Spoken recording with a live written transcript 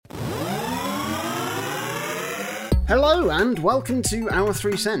Hello and welcome to Our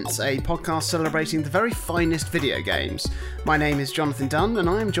 3 Cents, a podcast celebrating the very finest video games. My name is Jonathan Dunn and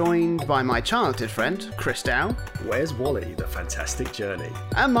I'm joined by my childhood friend, Chris Dow. Where's Wally, the fantastic journey?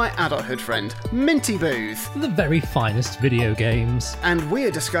 And my adulthood friend, Minty Booth. The very finest video games. And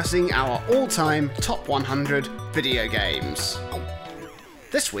we're discussing our all-time top 100 video games.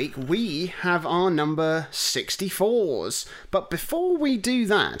 This week we have our number 64s. But before we do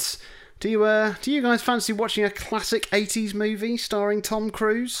that, do you guys fancy watching a classic 80s movie starring Tom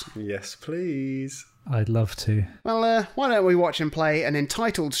Cruise? Yes, please. I'd love to. Well, why don't we watch him play an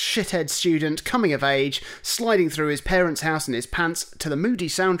entitled shithead student coming of age, sliding through his parents' house in his pants to the moody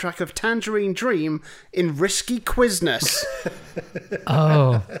soundtrack of Tangerine Dream in Risky Quizness.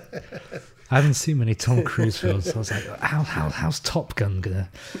 Oh, I haven't seen many Tom Cruise films. So I was like, how's Top Gun gonna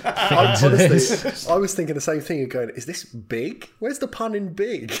fit into this? Honestly, I was thinking the same thing. Going, is this Big? Where's the pun in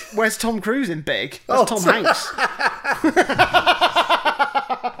Big? Where's Tom Cruise in Big? That's Tom Hanks.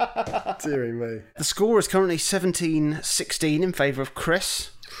 Deary me. The score is currently 17-16 in favour of Chris.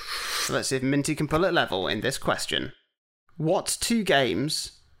 So let's see if Minty can pull it level in this question. What two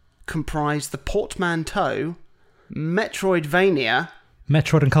games comprise the portmanteau Metroidvania?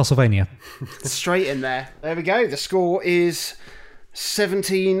 Metroid and Castlevania. Straight in there. There we go. The score is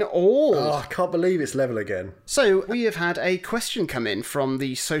 17 all. Oh, I can't believe it's level again. So we have had a question come in from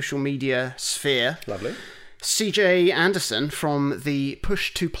the social media sphere. Lovely. CJ Anderson from the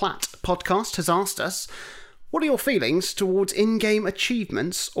Push to Plat podcast has asked us, what are your feelings towards in-game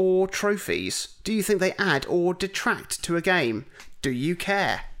achievements or trophies? Do you think they add or detract to a game? Do you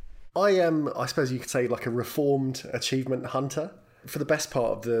care? I am, I suppose you could say, like a reformed achievement hunter. For the best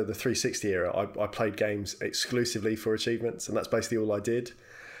part of the 360 era, I played games exclusively for achievements, and that's basically all I did.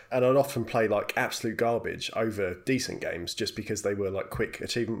 And I'd often play like absolute garbage over decent games just because they were like quick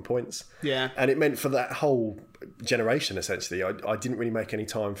achievement points. Yeah. And it meant for that whole generation, essentially, I didn't really make any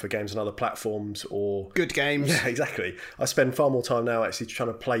time for games on other platforms or... Good games. Yeah, exactly. I spend far more time now actually trying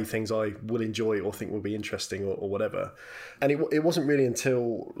to play things I will enjoy or think will be interesting or whatever. And it wasn't really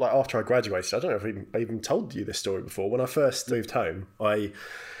until like after I graduated, I don't know if I even told you this story before, when I first moved home, I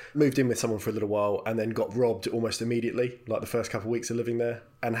moved in with someone for a little while and then got robbed almost immediately, like the first couple of weeks of living there,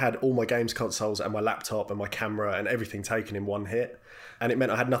 and had all my games consoles and my laptop and my camera and everything taken in one hit. And it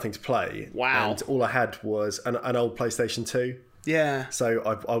meant I had nothing to play. Wow. And all I had was an old PlayStation 2. Yeah. So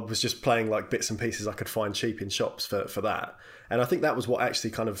I was just playing like bits and pieces I could find cheap in shops for that. And I think that was what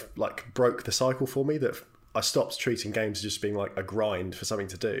actually kind of like broke the cycle for me, that I stopped treating games as just being like a grind for something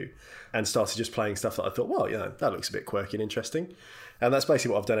to do and started just playing stuff that I thought, well, that looks a bit quirky and interesting. And that's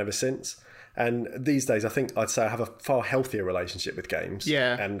basically what I've done ever since. And these days, I think I'd say I have a far healthier relationship with games.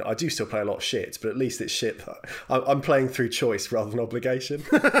 Yeah. And I do still play a lot of shit, but at least it's shit that I'm playing through choice rather than obligation.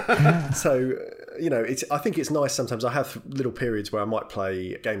 So, I think it's nice sometimes. I have little periods where I might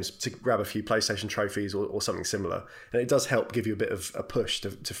play games to grab a few PlayStation trophies or something similar. And it does help give you a bit of a push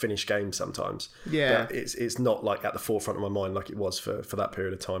to finish games sometimes. Yeah. But it's not like at the forefront of my mind like it was for that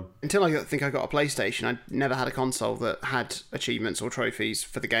period of time. Until I think I got a PlayStation, I never had a console that had achievements or trophies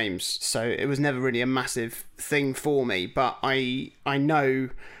for the games. So it was never really a massive thing for me, but I know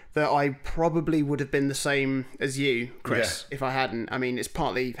that I probably would have been the same as you, Chris, if I hadn't. I mean, it's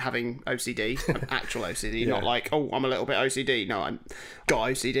partly having OCD, actual OCD, not like, oh, I'm a little bit OCD. No, I've got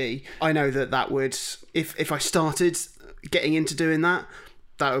OCD. I know that would, if I started getting into doing that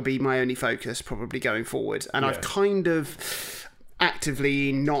would be my only focus probably going forward. And I've kind of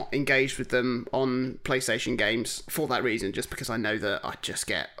actively not engaged with them on PlayStation games for that reason, just because I know that I just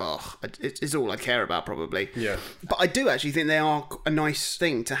get, it's all I care about probably. Yeah. But I do actually think they are a nice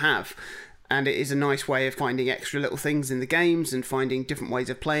thing to have. And it is a nice way of finding extra little things in the games and finding different ways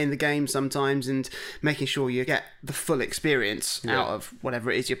of playing the game sometimes and making sure you get the full experience out of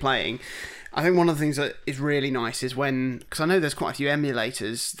whatever it is you're playing. I think one of the things that is really nice is because I know there's quite a few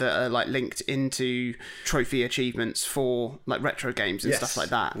emulators that are like linked into trophy achievements for like retro games and stuff like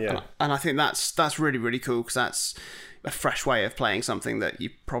that. Yeah. And I think that's really, really cool, because that's a fresh way of playing something that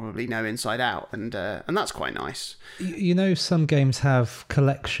you probably know inside out, and that's quite nice. Some games have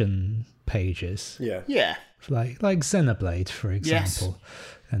collection pages. Yeah. Like Xenoblade, for example.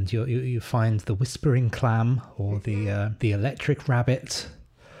 Yes. And you find the Whispering Clam or the Electric Rabbit,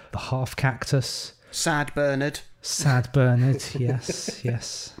 the Half Cactus. Sad Bernard, yes.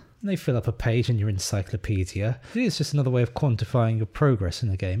 And they fill up a page in your encyclopedia. It's just another way of quantifying your progress in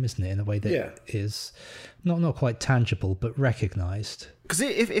a game, isn't it? In a way that is not quite tangible, but recognised. Because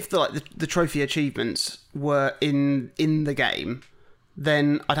if the trophy achievements were in the game,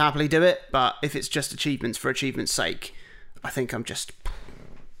 then I'd happily do it. But if it's just achievements for achievement's sake, I think I'm just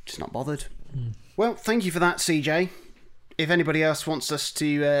just not bothered. Well, thank you for that, CJ. If anybody else wants us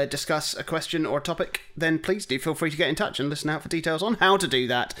to discuss a question or a topic, then please do feel free to get in touch and listen out for details on how to do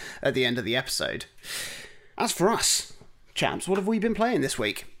that at the end of the episode. As for us, chaps, what have we been playing this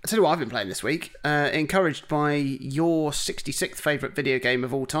week? I'll tell you what I've been playing this week. Encouraged by your 66th favourite video game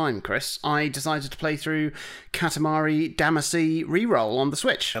of all time, Chris, I decided to play through Katamari Damacy Reroll on the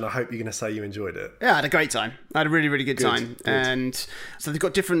Switch. And I hope you're going to say you enjoyed it. Yeah, I had a great time. I had a really, really good time. And so they've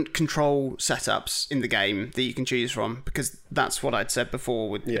got different control setups in the game that you can choose from, because that's what I'd said before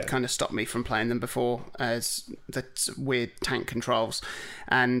would kind of stop me from playing them before, as the weird tank controls.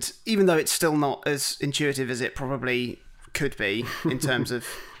 And even though it's still not as intuitive as it probably could be in terms of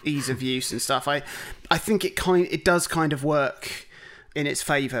ease of use and stuff, I think it does kind of work in its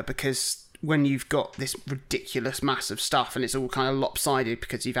favour, because when you've got this ridiculous mass of stuff and it's all kind of lopsided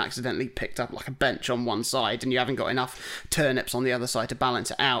because you've accidentally picked up like a bench on one side and you haven't got enough turnips on the other side to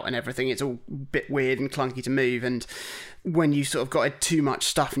balance it out and everything, it's all a bit weird and clunky to move. And when you sort of got too much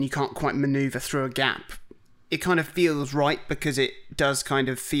stuff and you can't quite manoeuvre through a gap, it kind of feels right, because it does kind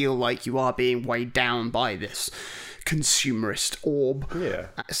of feel like you are being weighed down by this consumerist orb. Yeah.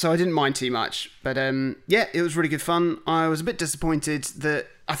 So I didn't mind too much. But yeah, it was really good fun. I was a bit disappointed that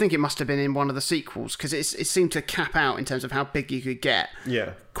I think it must have been in one of the sequels, because it seemed to cap out in terms of how big you could get.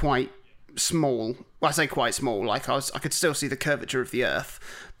 Yeah. Quite small. Well, I say quite small. Like I could still see the curvature of the Earth,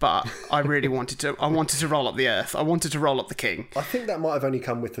 but I really wanted to roll up the Earth. I wanted to roll up the king. I think that might have only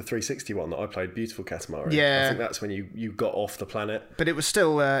come with the 360 one that I played, Beautiful Katamari. Yeah. I think that's when you got off the planet. But it was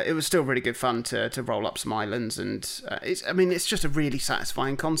still really good fun to roll up some islands, and it's just a really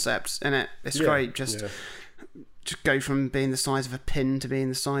satisfying concept, isn't it? It's great. Just go from being the size of a pin to being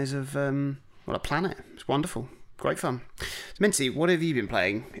the size of a planet. It's wonderful. Great fun. Minty, what have you been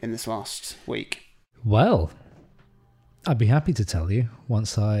playing in this last week? Well, I'd be happy to tell you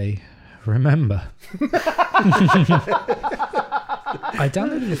once I remember. I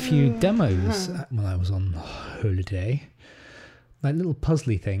downloaded a few demos when I was on holiday, like little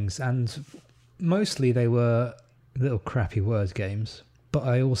puzzly things, and mostly they were little crappy word games. But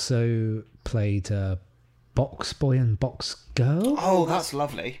I also played Box Boy and Box Girl. Oh, that's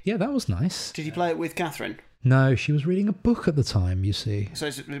lovely. Yeah, that was nice. Did you play it with Catherine? No, she was reading a book at the time, you see. So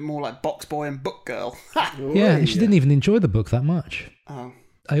it's more like Box Boy and Book Girl. Yeah, and she didn't even enjoy the book that much. Oh.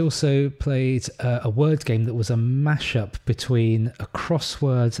 I also played a word game that was a mashup between a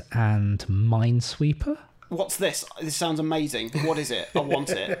crossword and Minesweeper. What's this? This sounds amazing. What is it? I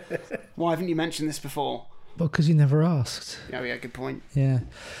want it. Why haven't you mentioned this before? Well, because you never asked. Oh, yeah, good point. Yeah.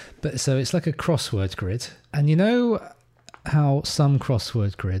 But so it's like a crossword grid. And you know how some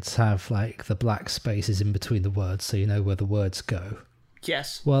crossword grids have like the black spaces in between the words, so you know where the words go?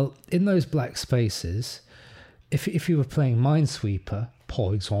 Yes. Well, in those black spaces, if you were playing Minesweeper,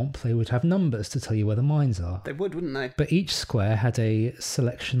 for example, they would have numbers to tell you where the mines are. They would, wouldn't they? But each square had a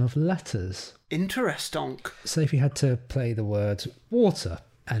selection of letters. Interesting. So if you had to play the word water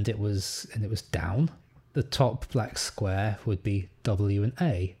and it was down, the top black square would be W and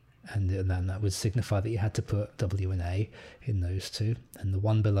A. And then that would signify that you had to put W and A in those two. And the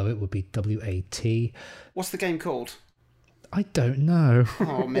one below it would be WAT. What's the game called? I don't know.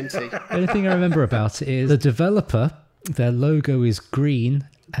 Oh, Minty. The only thing I remember about it is the developer, their logo is green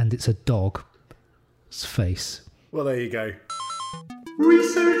and it's a dog's face. Well, there you go.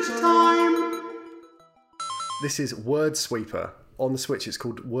 Research time! This is Word Sweeper. On the Switch, it's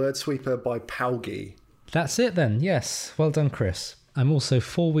called Word Sweeper by Palgi. That's it then, yes. Well done, Chris. I'm also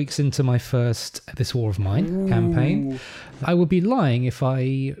 4 weeks into my first This War of Mine campaign. I would be lying if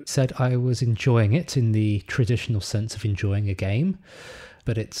I said I was enjoying it in the traditional sense of enjoying a game,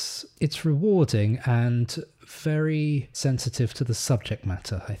 but it's rewarding and very sensitive to the subject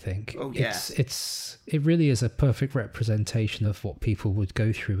matter, I think. Oh, yeah. It really is a perfect representation of what people would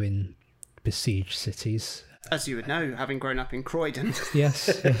go through in besieged cities. As you would know, having grown up in Croydon.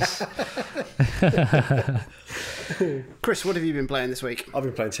 Yes. Chris, what have you been playing this week? I've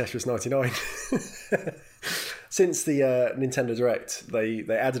been playing Tetris 99. Since the Nintendo Direct, they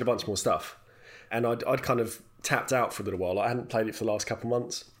added a bunch more stuff. And I'd kind of tapped out for a little while. I hadn't played it for the last couple of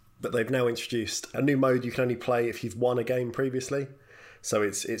months. But they've now introduced a new mode you can only play if you've won a game previously. So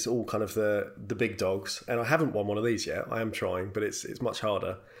it's all kind of the big dogs. And I haven't won one of these yet. I am trying, but it's much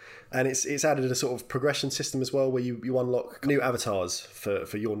harder. And it's added a sort of progression system as well, where you unlock new avatars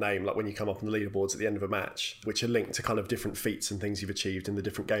for your name, like when you come up on the leaderboards at the end of a match, which are linked to kind of different feats and things you've achieved in the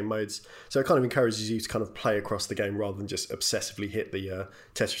different game modes. So it kind of encourages you to kind of play across the game rather than just obsessively hit the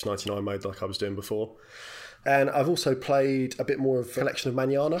Tetris 99 mode like I was doing before. And I've also played a bit more of Collection of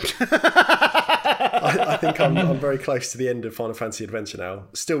Manana. I think I'm very close to the end of Final Fantasy Adventure now.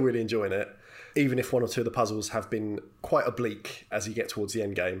 Still really enjoying it, even if one or two of the puzzles have been quite oblique as you get towards the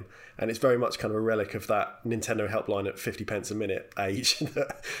end game. And it's very much kind of a relic of that Nintendo helpline at 50 pence a minute age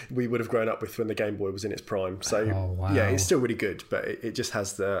that we would have grown up with when the Game Boy was in its prime. So yeah, it's still really good, but it just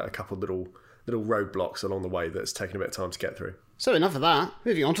has a couple of little roadblocks along the way that's taken a bit of time to get through. So enough of that.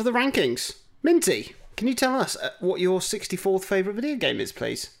 Moving on to the rankings. Minty, can you tell us what your 64th favourite video game is,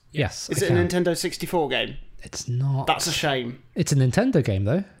 please? Yes. Is it a Nintendo 64 game? It's not. That's a shame. It's a Nintendo game,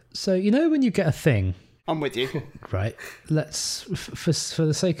 though. So, you know when you get a thing... I'm with you. Right. Let's, for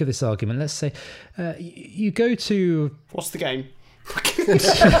the sake of this argument, let's say you go to... What's the game?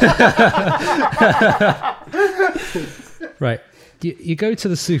 Right. You go to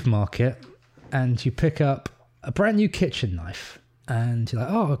the supermarket and you pick up a brand new kitchen knife. And you're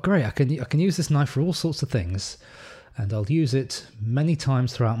like, oh, great, I can use this knife for all sorts of things. And I'll use it many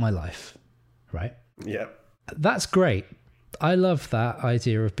times throughout my life. Right? Yeah. That's great. I love that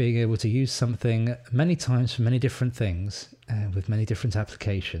idea of being able to use something many times for many different things and with many different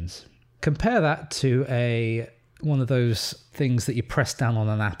applications. Compare that to one of those things that you press down on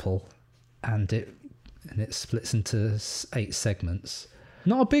an apple and it splits into 8 segments.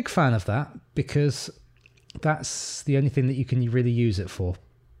 Not a big fan of that because that's the only thing that you can really use it for.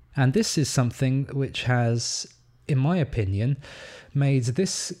 And this is something which has, in my opinion, made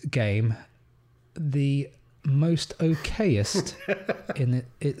this game the most okayest in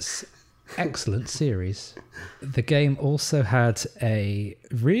its excellent series. The game also had a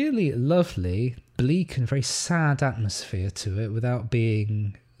really lovely, bleak and very sad atmosphere to it without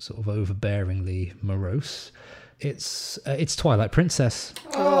being sort of overbearingly morose. It's Twilight Princess.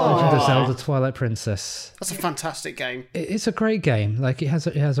 Legend of Zelda Twilight Princess. That's a fantastic game. It's a great game. Like it has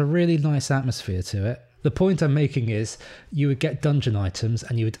a really nice atmosphere to it. The point I'm making is you would get dungeon items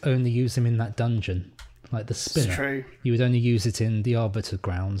and you would only use them in that dungeon. Like the spinner. It's true. You would only use it in the Arbiter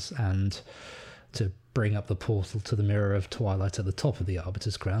grounds and to bring up the portal to the Mirror of Twilight at the top of the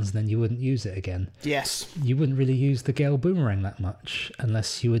Arbiter's grounds, and then you wouldn't use it again. Yes. You wouldn't really use the Gale Boomerang that much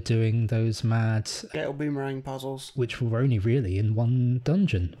unless you were doing those mad... Gale Boomerang puzzles. Which were only really in one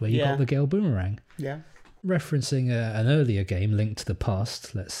dungeon where you got the Gale Boomerang. Yeah. Referencing an earlier game, Link to the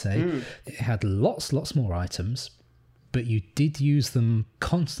Past, let's say, it had lots more items, but you did use them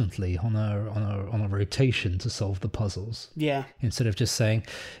constantly on a rotation to solve the puzzles. Yeah. Instead of just saying,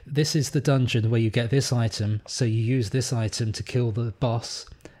 this is the dungeon where you get this item, so you use this item to kill the boss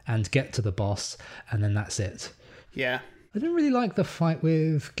and get to the boss, and then that's it. Yeah. I didn't really like the fight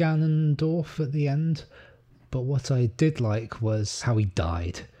with Ganondorf at the end, but what I did like was how he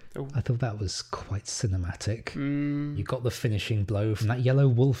died. Oh. I thought that was quite cinematic. You got the finishing blow from that yellow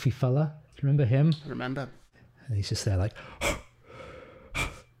wolfy fella. Do you remember him? Remember. And he's just there like...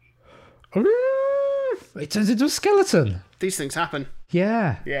 It turns into a skeleton. These things happen.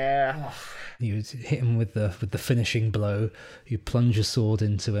 Yeah. Yeah. You would hit him with the finishing blow. You plunge your sword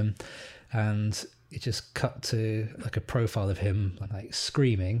into him, and it just cut to like a profile of him like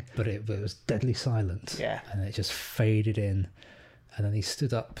screaming, but it was deadly silent. Yeah. And it just faded in, and then he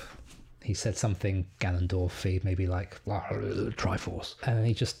stood up. He said something Ganondorf-y, maybe like Triforce, and then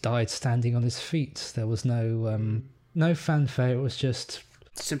he just died standing on his feet. There was no fanfare. It was just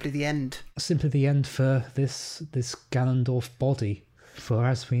simply the end. Simply the end for this Ganondorf body. For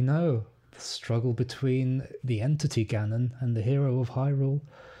as we know, the struggle between the entity Ganon and the hero of Hyrule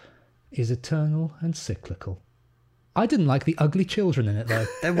is eternal and cyclical. I didn't like the ugly children in it, though.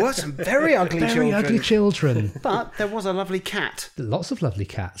 There were some very ugly children. Very ugly children. But there was a lovely cat. Lots of lovely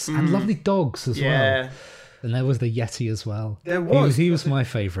cats and lovely dogs as well. And there was the Yeti as well. There was. He was my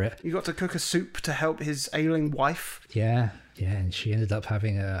favourite. You got to cook a soup to help his ailing wife. Yeah, and she ended up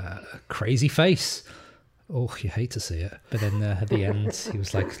having a crazy face. Oh, you hate to see it. But then at the end, he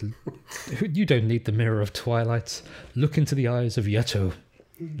was like, you don't need the Mirror of Twilight. Look into the eyes of Yeto.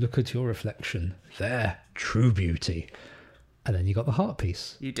 Look at your reflection. There, true beauty. And then you got the heart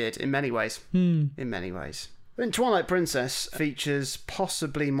piece. You did, in many ways. In many ways. Then Twilight Princess features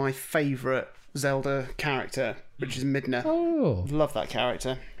possibly my favourite Zelda character, which is Midna. Oh. Love that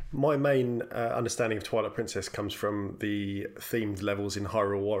character. My main understanding of Twilight Princess comes from the themed levels in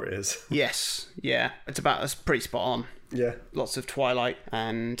Hyrule Warriors. Yes, yeah. It's pretty spot on. Yeah. Lots of Twilight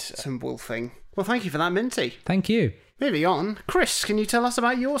and some wolfing. Well, thank you for that, Minty. Thank you. Moving on, Chris, can you tell us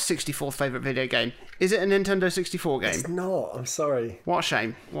about your 64th favourite video game? Is it a Nintendo 64 game? It's not, I'm sorry. What a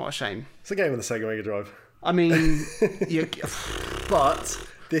shame. What a shame. It's a game on the Sega Mega Drive. I mean, but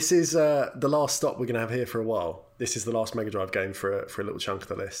this is the last stop we're going to have here for a while. This is the last Mega Drive game for a little chunk of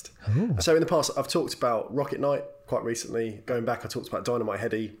the list. Ooh. So in the past, I've talked about Rocket Knight quite recently. Going back, I talked about Dynamite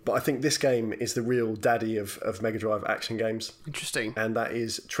Headdy, but I think this game is the real daddy of Mega Drive action games. Interesting. And that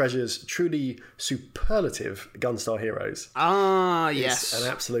is Treasure's truly superlative Gunstar Heroes. Ah, yes. It's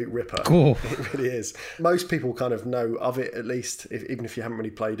an absolute ripper. Cool. It really is. Most people kind of know of it, at least, even if you haven't really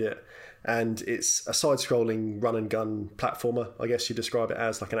played it. And it's a side-scrolling run-and-gun platformer, I guess you describe it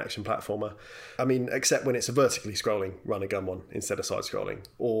as, like an action platformer. I mean, except when it's a vertically scrolling run-and-gun one instead of side-scrolling,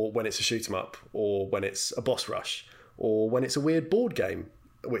 or when it's a shoot-'em-up, or when it's a boss rush, or when it's a weird board game,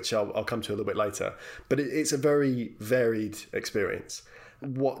 which I'll come to a little bit later. But it's a very varied experience.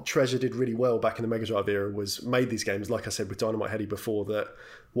 What Treasure did really well back in the Mega Drive era was made these games, like I said with Dynamite Headdy before, that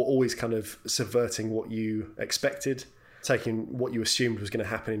were always kind of subverting what you expected, taking what you assumed was going to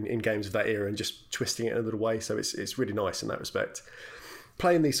happen in games of that era and just twisting it in a little way. So it's really nice in that respect.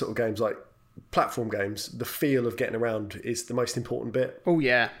 Playing these sort of games, like platform games, the feel of getting around is the most important bit. Oh,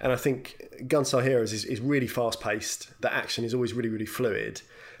 yeah. And I think Gunstar Heroes is really fast-paced. The action is always really, really fluid.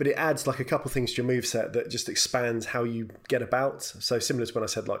 But it adds like a couple of things to your moveset that just expands how you get about. So similar to when I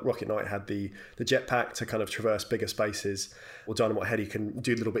said like Rocket Knight had the jetpack to kind of traverse bigger spaces, or Dynamite Headdy can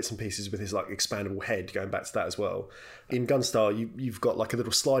do little bits and pieces with his like expandable head, going back to that as well. In Gunstar, you've got like a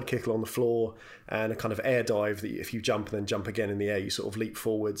little slide kickle on the floor and a kind of air dive that if you jump and then jump again in the air, you sort of leap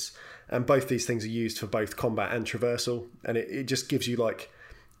forwards. And both these things are used for both combat and traversal. And it just gives you like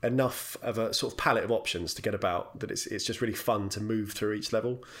enough of a sort of palette of options to get about that it's just really fun to move through each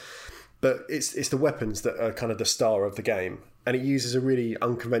level. But it's the weapons that are kind of the star of the game, and it uses a really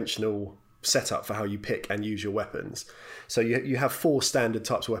unconventional setup for how you pick and use your weapons. So you have 4 standard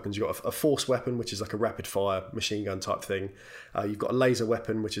types of weapons. You've got a force weapon, which is like a rapid fire machine gun type thing. You've got a laser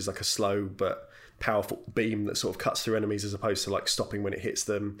weapon, which is like a slow but powerful beam that sort of cuts through enemies as opposed to like stopping when it hits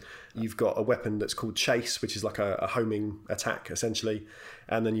them. You've got a weapon that's called Chase, which is like a homing attack essentially.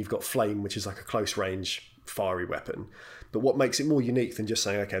 And then you've got Flame, which is like a close range fiery weapon. But what makes it more unique than just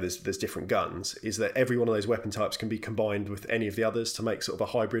saying, okay, there's different guns, is that every one of those weapon types can be combined with any of the others to make sort of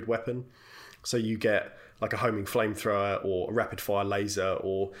a hybrid weapon. So you get like a homing flamethrower or a rapid fire laser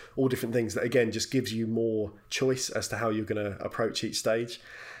or all different things that again just gives you more choice as to how you're going to approach each stage.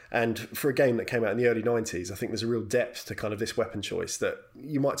 And for a game that came out in the early 90s, I think there's a real depth to kind of this weapon choice that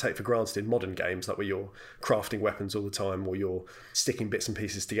you might take for granted in modern games, like where you're crafting weapons all the time or you're sticking bits and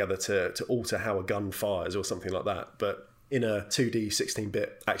pieces together to alter how a gun fires or something like that. But in a 2D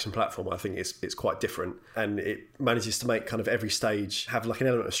 16-bit action platform, I think it's quite different, and it manages to make kind of every stage have like an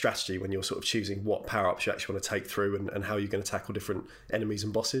element of strategy when you're sort of choosing what power-ups you actually want to take through and how you're going to tackle different enemies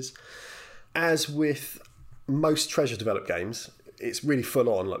and bosses. As with most Treasure-developed games, it's really full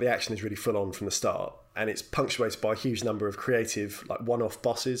on, like the action is really full on from the start, and it's punctuated by a huge number of creative like one-off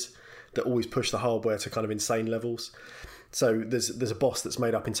bosses that always push the hardware to kind of insane levels. So there's a boss that's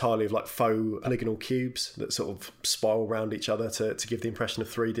made up entirely of like faux polygonal cubes that sort of spiral around each other to give the impression of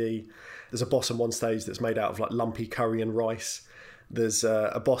 3D. There's a boss on one stage that's made out of like lumpy curry and rice. There's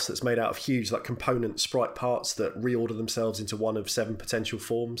a boss that's made out of huge like component sprite parts that reorder themselves into one of 7 potential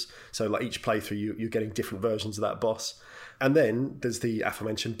forms. So like each playthrough you're getting different versions of that boss. And then there's the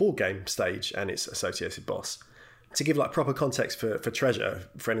aforementioned board game stage and its associated boss. To give like proper context for Treasure,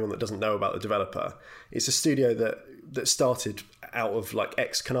 for anyone that doesn't know about the developer, it's a studio that started out of like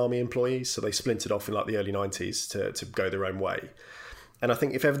ex-Konami employees, so they splintered off in like the early 90s to go their own way. And I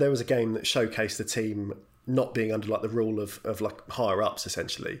think if ever there was a game that showcased the team not being under like the rule of like higher ups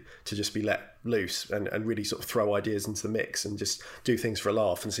essentially, to just be let loose and really sort of throw ideas into the mix and just do things for a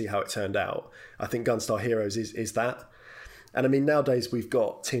laugh and see how it turned out, I think Gunstar Heroes is that. And I mean, nowadays we've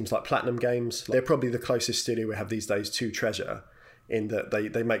got teams like Platinum Games. They're probably the closest studio we have these days to Treasure, in that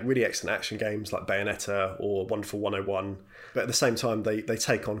they make really excellent action games like Bayonetta or Wonderful 101. But at the same time, they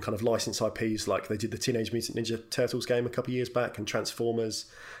take on kind of licensed IPs, like they did the Teenage Mutant Ninja Turtles game a couple of years back and Transformers.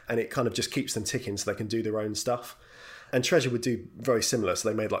 And it kind of just keeps them ticking so they can do their own stuff. And Treasure would do very similar. So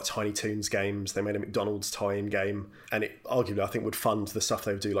they made like Tiny Toons games, they made a McDonald's tie-in game, and it arguably I think would fund the stuff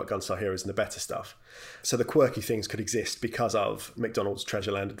they would do like Gunstar Heroes and the better stuff. So the quirky things could exist because of McDonald's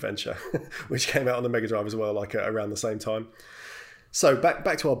Treasureland Adventure, which came out on the Mega Drive as well, like around the same time. So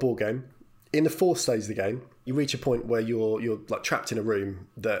back to our board game. In the 4th stage of the game, you reach a point where you're like trapped in a room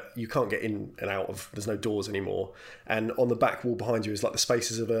that you can't get in and out of. There's no doors anymore. And on the back wall behind you is like the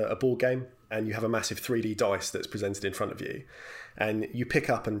spaces of a board game. And you have a massive 3D dice that's presented in front of you. And you pick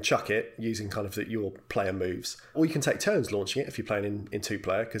up and chuck it using kind of your player moves. Or you can take turns launching it if you're playing in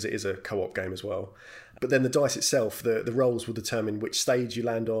 2-player, because it is a co-op game as well. But then the dice itself, the rolls will determine which stage you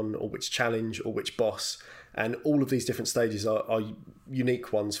land on, or which challenge, or which boss. And all of these different stages are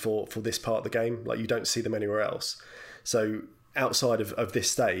unique ones for this part of the game. Like you don't see them anywhere else. So outside of this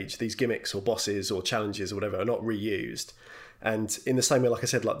stage, these gimmicks or bosses or challenges or whatever are not reused. And in the same way, like I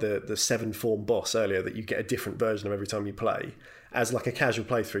said, like the 7 form boss earlier, that you get a different version of every time you play, as like a casual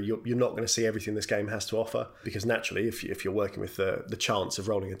playthrough, you're not going to see everything this game has to offer, because naturally, if you're working with the chance of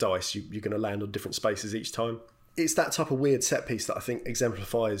rolling a dice, you're going to land on different spaces each time. It's that type of weird set piece that I think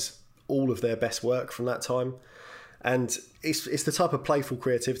exemplifies all of their best work from that time. And it's the type of playful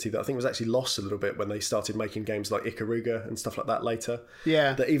creativity that I think was actually lost a little bit when they started making games like Ikaruga and stuff like that later.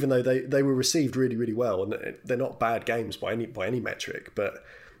 Yeah. That even though they were received really, really well, and they're not bad games by any metric, but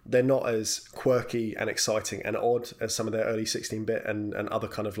they're not as quirky and exciting and odd as some of their early 16-bit and other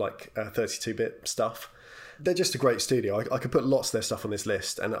kind of like 32-bit stuff. They're just a great studio. I could put lots of their stuff on this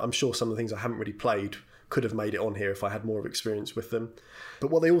list, and I'm sure some of the things I haven't really played could have made it on here if I had more of experience with them.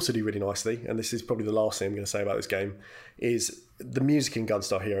 But what they also do really nicely, and this is probably the last thing I'm going to say about this game, is the music in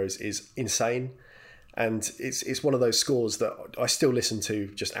Gunstar Heroes is insane. And it's one of those scores that I still listen to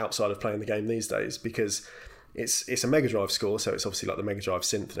just outside of playing the game these days, because it's a Mega Drive score, so it's obviously like the Mega Drive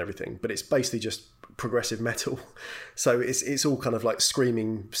synth and everything, but it's basically just progressive metal. So it's all kind of like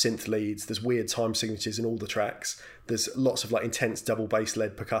screaming synth leads. There's weird time signatures in all the tracks. There's lots of like intense double bass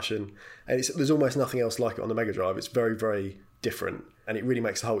led percussion, and there's almost nothing else like it on the Mega Drive. It's very, very different, and it really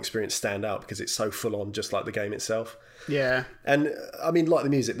makes the whole experience stand out because it's so full on, just like the game itself. Yeah. And I mean, like the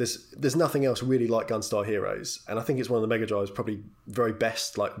music, there's nothing else really like Gunstar Heroes, and I think it's one of the Mega Drive's probably very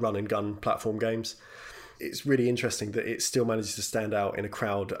best like run and gun platform games. It's really interesting that it still manages to stand out in a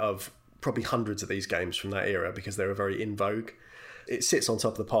crowd of probably hundreds of these games from that era, because they were very in vogue. It sits on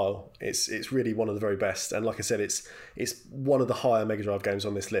top of the pile. It's really one of the very best, and like I said, it's one of the higher Mega Drive games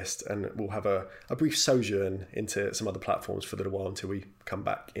on this list, and we'll have a brief sojourn into some other platforms for a little while until we come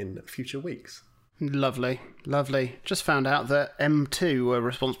back in future weeks. Lovely. Just found out that M2 were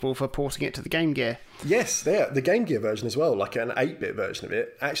responsible for porting it to the Game Gear. Yes, the Game Gear version as well, like an 8-bit version of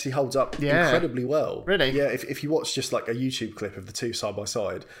it, actually holds up incredibly well. Really? Yeah, if you watch just like a YouTube clip of the two side by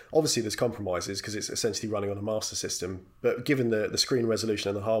side, obviously there's compromises because it's essentially running on a Master System, but given the screen resolution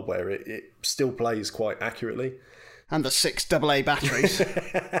and the hardware, it still plays quite accurately. And the 6 AA batteries.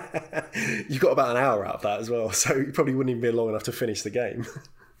 You got about an hour out of that as well, so it probably wouldn't even be long enough to finish the game.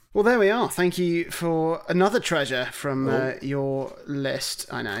 Well, there we are. Thank you for another treasure from your list.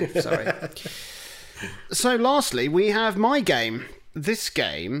 I know, sorry. So lastly, we have my game. This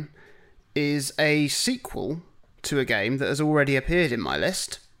game is a sequel to a game that has already appeared in my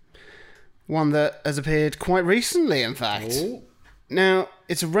list. One that has appeared quite recently, in fact. Oh. Now,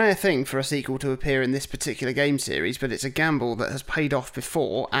 it's a rare thing for a sequel to appear in this particular game series, but it's a gamble that has paid off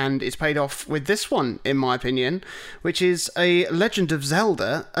before, and it's paid off with this one, in my opinion, which is A Legend of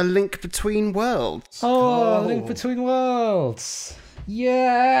Zelda: A Link Between Worlds. Oh, Link Between Worlds.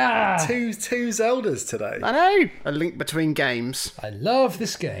 Yeah! Two Zeldas today. I know! A link between games. I love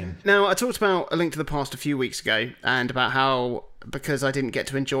this game. Now, I talked about A Link to the Past a few weeks ago, and about how, because I didn't get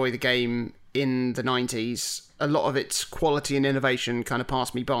to enjoy the game in the 90s, a lot of its quality and innovation kind of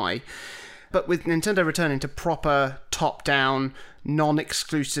passed me by. But with Nintendo returning to proper, top-down,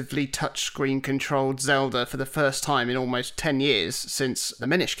 non-exclusively touchscreen controlled Zelda for the first time in almost 10 years since the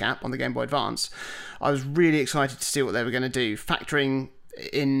Minish Cap on the Game Boy Advance, I was really excited to see what they were going to do, factoring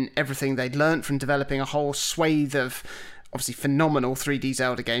in everything they'd learnt from developing a whole swathe of obviously phenomenal 3D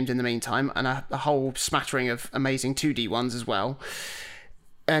Zelda games in the meantime, and a whole smattering of amazing 2D ones as well.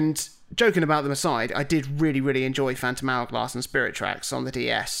 And joking about them aside, I did really, really enjoy Phantom Hourglass and Spirit Tracks on the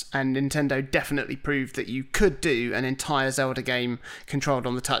DS, and Nintendo definitely proved that you could do an entire Zelda game controlled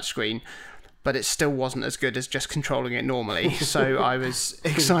on the touchscreen, but it still wasn't as good as just controlling it normally. So I was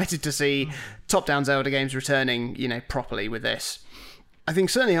excited to see top-down Zelda games returning, properly with this. I think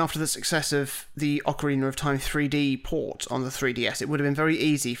certainly after the success of the Ocarina of Time 3D port on the 3DS, it would have been very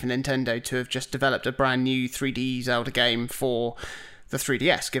easy for Nintendo to have just developed a brand new 3D Zelda game for the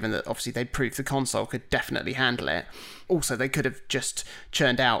 3DS, given that obviously they proved the console could definitely handle it. Also, they could have just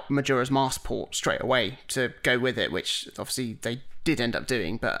churned out Majora's Mask port straight away to go with it, which obviously they did end up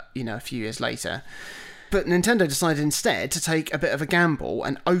doing, but, a few years later. But Nintendo decided instead to take a bit of a gamble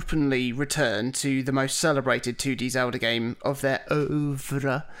and openly return to the most celebrated 2D Zelda game of their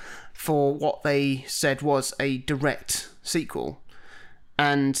oeuvre for what they said was a direct sequel.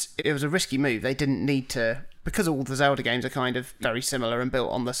 And it was a risky move. They didn't need to, because all the Zelda games are kind of very similar and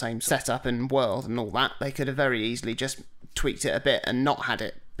built on the same setup and world and all that, they could have very easily just tweaked it a bit and not had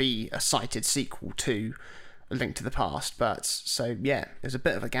it be a cited sequel to A Link to the Past. But, so yeah, it was a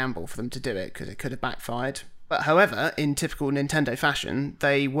bit of a gamble for them to do it because it could have backfired. But however, in typical Nintendo fashion,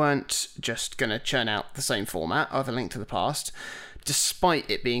 they weren't just going to churn out the same format of A Link to the Past. despite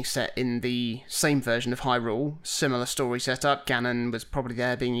it being set in the same version of Hyrule, similar story setup. Ganon was probably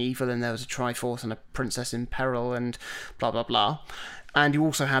there being evil, and there was a Triforce and a princess in peril, and blah blah blah. And you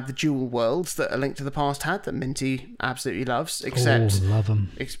also have the dual worlds that A Link to the Past had, that Minty absolutely loves, except love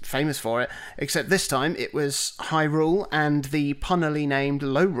them. Famous for it. Except this time it was Hyrule and the punnily named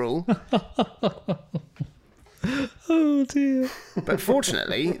Lorule. Oh dear. But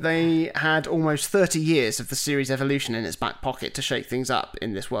fortunately, they had almost 30 years of the series evolution in its back pocket to shake things up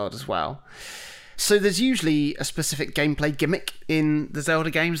in this world as well. So there's usually a specific gameplay gimmick in the Zelda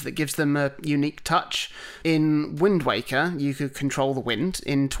games that gives them a unique touch. In Wind Waker, you could control the wind.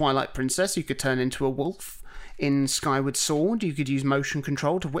 In Twilight Princess, you could turn into a wolf. In Skyward Sword, you could use motion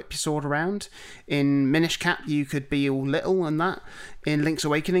control to whip your sword around. In Minish Cap, you could be all little and that. In Link's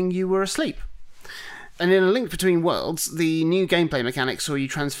Awakening, you were asleep. And in A Link Between Worlds, the new gameplay mechanics saw you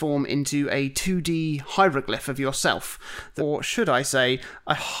transform into a 2D hieroglyph of yourself. Or should I say,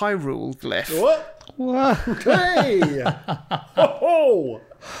 a Hyrule glyph. What? Hey! Oh!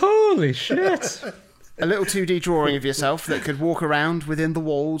 Holy shit. A little 2D drawing of yourself that could walk around within the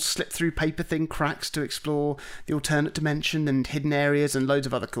walls, slip through paper-thin cracks to explore the alternate dimension and hidden areas and loads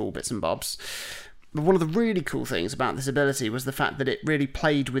of other cool bits and bobs. But one of the really cool things about this ability was the fact that it really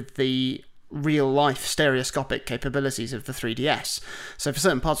played with the real-life stereoscopic capabilities of the 3DS. So for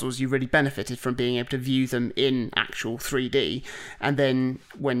certain puzzles, you really benefited from being able to view them in actual 3D, and then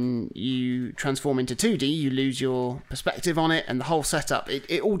when you transform into 2D, you lose your perspective on it, and the whole setup,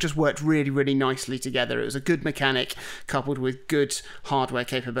 it all just worked really, really nicely together. It was a good mechanic coupled with good hardware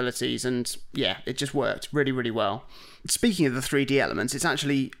capabilities, and yeah, it just worked really, really well. Speaking of the 3D elements, it's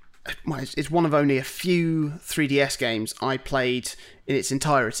actually... well, it's one of only a few 3DS games I played in its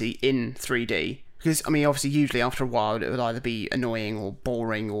entirety in 3D. Because, I mean, obviously, usually after a while, it would either be annoying or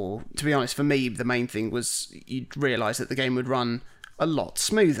boring, or, to be honest, for me, the main thing was you'd realise that the game would run a lot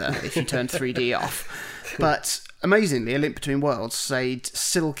smoother if you turned 3D off. But, amazingly, A Link Between Worlds stayed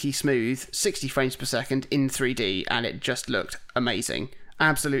silky smooth, 60 frames per second in 3D, and it just looked amazing.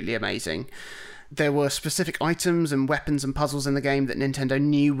 Absolutely amazing. There were specific items and weapons and puzzles in the game that Nintendo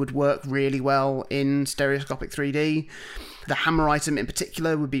knew would work really well in stereoscopic 3D. The hammer item in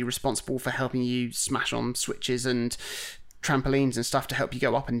particular would be responsible for helping you smash on switches and trampolines and stuff to help you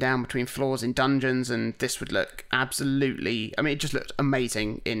go up and down between floors in dungeons, and this would look absolutely... I mean, it just looked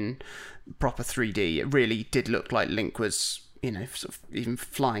amazing in proper 3D. It really did look like Link was, you know, sort of even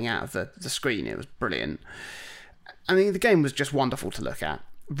flying out of the screen. It was brilliant. I mean, the game was just wonderful to look at.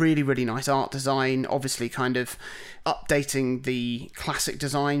 Really, really nice art design, obviously kind of updating the classic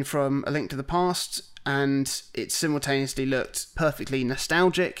design from A Link to the Past, and it simultaneously looked perfectly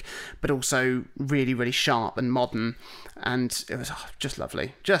nostalgic, but also really, really sharp and modern, and it was just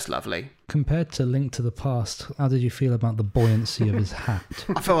lovely, just lovely. Compared to Link to the Past, how did you feel about the buoyancy of his hat?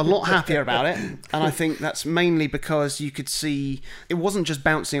 I felt a lot happier about it, and I think that's mainly because you could see it wasn't just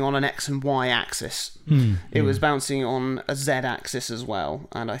bouncing on an X and Y axis. It was bouncing on a Z axis as well,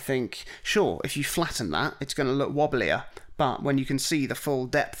 and I think, sure, if you flatten that, it's going to look wobblier, but when you can see the full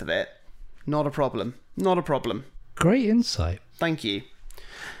depth of it, not a problem. Not a problem. Great insight. Thank you.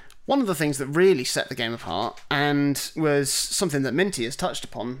 One of the things that really set the game apart, and was something that Minty has touched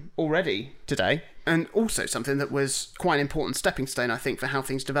upon already today, and also something that was quite an important stepping stone, I think, for how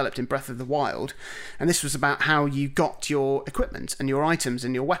things developed in Breath of the Wild, and this was about how you got your equipment and your items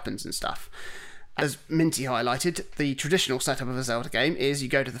and your weapons and stuff. As Minty highlighted, the traditional setup of a Zelda game is you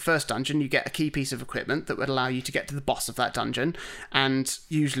go to the first dungeon, you get a key piece of equipment that would allow you to get to the boss of that dungeon, and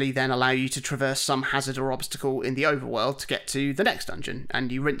usually then allow you to traverse some hazard or obstacle in the overworld to get to the next dungeon,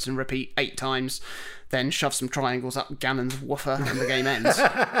 and you rinse and repeat 8 times, then shove some triangles up Ganon's woofer, and the game ends.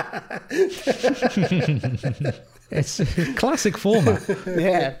 It's a classic format.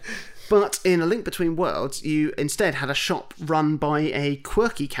 Yeah. But in A Link Between Worlds, you instead had a shop run by a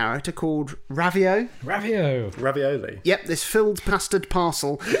quirky character called Ravio. Ravioli. Yep, this filled bastard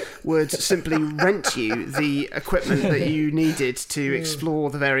parcel would simply rent you the equipment that you needed to explore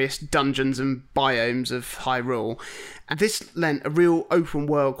the various dungeons and biomes of Hyrule. And this lent a real open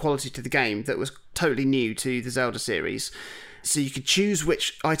world quality to the game that was totally new to the Zelda series. So you could choose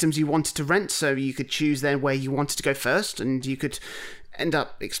which items you wanted to rent, so you could choose then where you wanted to go first, and you could end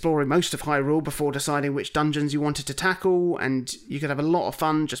up exploring most of Hyrule before deciding which dungeons you wanted to tackle, and you could have a lot of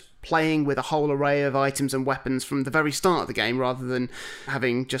fun just playing with a whole array of items and weapons from the very start of the game, rather than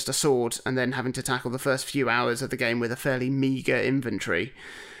having just a sword and then having to tackle the first few hours of the game with a fairly meagre inventory.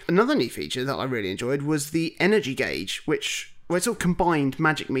 Another neat feature that I really enjoyed was the energy gauge, which it sort of combined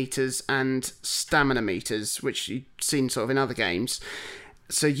magic meters and stamina meters, which you've seen sort of in other games.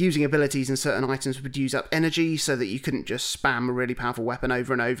 So using abilities and certain items would use up energy so that you couldn't just spam a really powerful weapon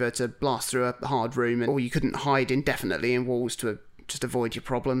over and over to blast through a hard room, or you couldn't hide indefinitely in walls to just avoid your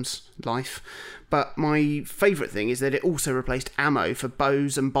problems, life. But my favourite thing is that it also replaced ammo for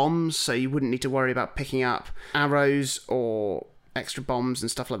bows and bombs, so you wouldn't need to worry about picking up arrows or extra bombs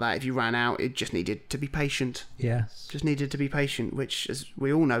and stuff like that. If you ran out, it just needed to be patient. Yes. Just needed to be patient, which, as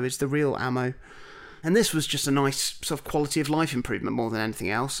we all know, is the real ammo. And this was just a nice sort of quality of life improvement more than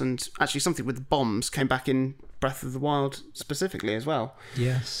anything else, and actually something with the bombs came back in Breath of the Wild specifically as well.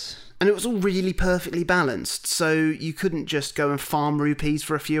 Yes. And it was all really perfectly balanced, so you couldn't just go and farm rupees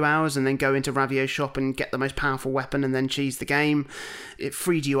for a few hours and then go into Ravio's shop and get the most powerful weapon and then cheese the game. It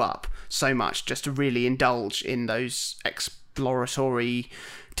freed you up so much just to really indulge in those exploratory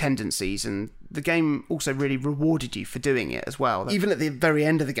tendencies, and the game also really rewarded you for doing it as well. Even at the very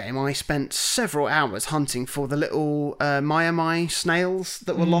end of the game, I spent several hours hunting for the little Mai snails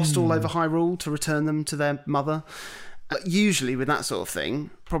that were lost all over Hyrule to return them to their mother. Usually with that sort of thing,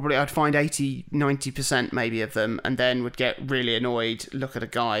 probably I'd find 80-90% maybe of them, and then would get really annoyed, look at a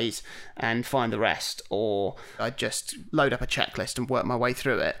guide and find the rest, or I'd just load up a checklist and work my way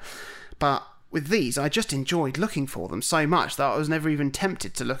through it. But with these, I just enjoyed looking for them so much that I was never even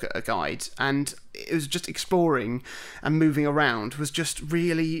tempted to look at a guide, and it was just exploring and moving around was just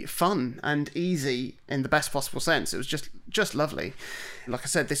really fun and easy in the best possible sense. It was just lovely. Like I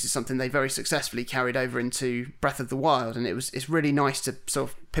said, this is something they very successfully carried over into Breath of the Wild, and it's really nice to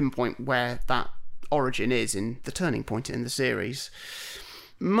sort of pinpoint where that origin is in the turning point in the series.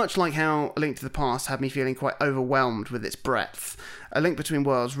 Much like how A Link to the Past had me feeling quite overwhelmed with its breadth, A Link Between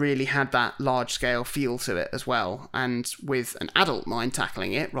Worlds really had that large-scale feel to it as well, and with an adult mind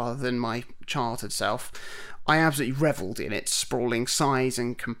tackling it rather than my childhood self, I absolutely revelled in its sprawling size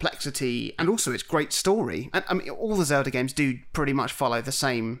and complexity, and also its great story. And I mean, all the Zelda games do pretty much follow the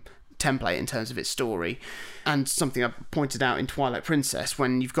same template in terms of its story, and something I pointed out in Twilight Princess,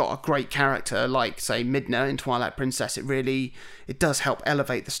 when you've got a great character like, say, Midna in Twilight Princess, it does help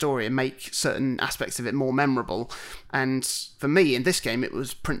elevate the story and make certain aspects of it more memorable. And for me in this game, it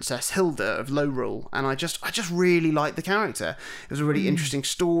was Princess Hilda of Lorule, and I just really liked the character. It was a really interesting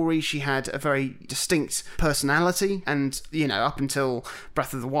story. She had a very distinct personality, and up until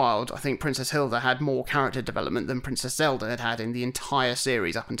Breath of the Wild, I think Princess Hilda had more character development than Princess Zelda had had in the entire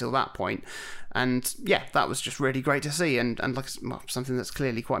series up until that point. And yeah, that was just really great to see, and like something that's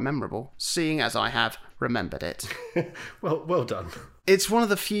clearly quite memorable, seeing as I have remembered it. Well done. It's one of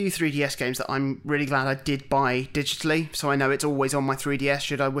the few 3DS games that I'm really glad I did buy digitally, so I know it's always on my 3DS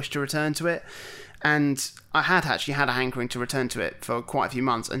should I wish to return to it. And I had actually had a hankering to return to it for quite a few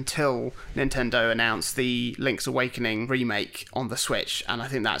months until Nintendo announced the Link's Awakening remake on the Switch, and I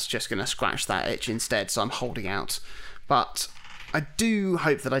think that's just going to scratch that itch instead, so I'm holding out. But I do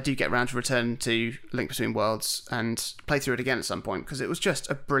hope that I do get around to return to Link Between Worlds and play through it again at some point, because it was just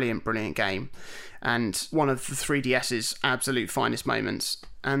a brilliant, brilliant game, and one of the 3DS's absolute finest moments,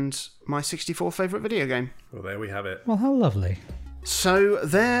 and my 64th favourite video game. Well, there we have it. Well, how lovely. So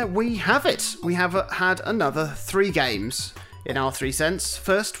there we have it. We have had another 3 games in our 3 cents.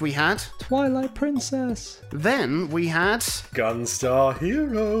 First we had Twilight Princess. Then we had Gunstar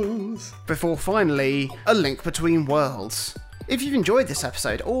Heroes. Before finally, A Link Between Worlds. If you've enjoyed this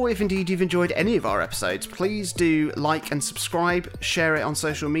episode, or if indeed you've enjoyed any of our episodes, please do like and subscribe, share it on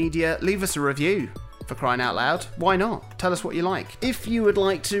social media, leave us a review, for crying out loud. Why not? Tell us what you like. If you would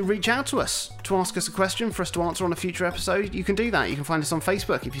like to reach out to us, to ask us a question for us to answer on a future episode, you can do that. You can find us on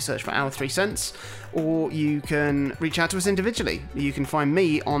Facebook if you search for Our 3 Cents, or you can reach out to us individually. You can find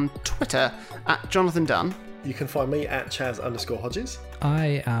me on Twitter at Jonathan Dunn. You can find me at Chaz_Hodges.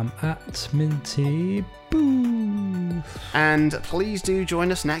 I am at Minty Boo. And please do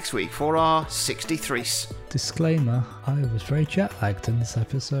join us next week for our 63s. Disclaimer, I was very jet lagged in this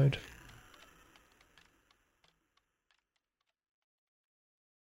episode.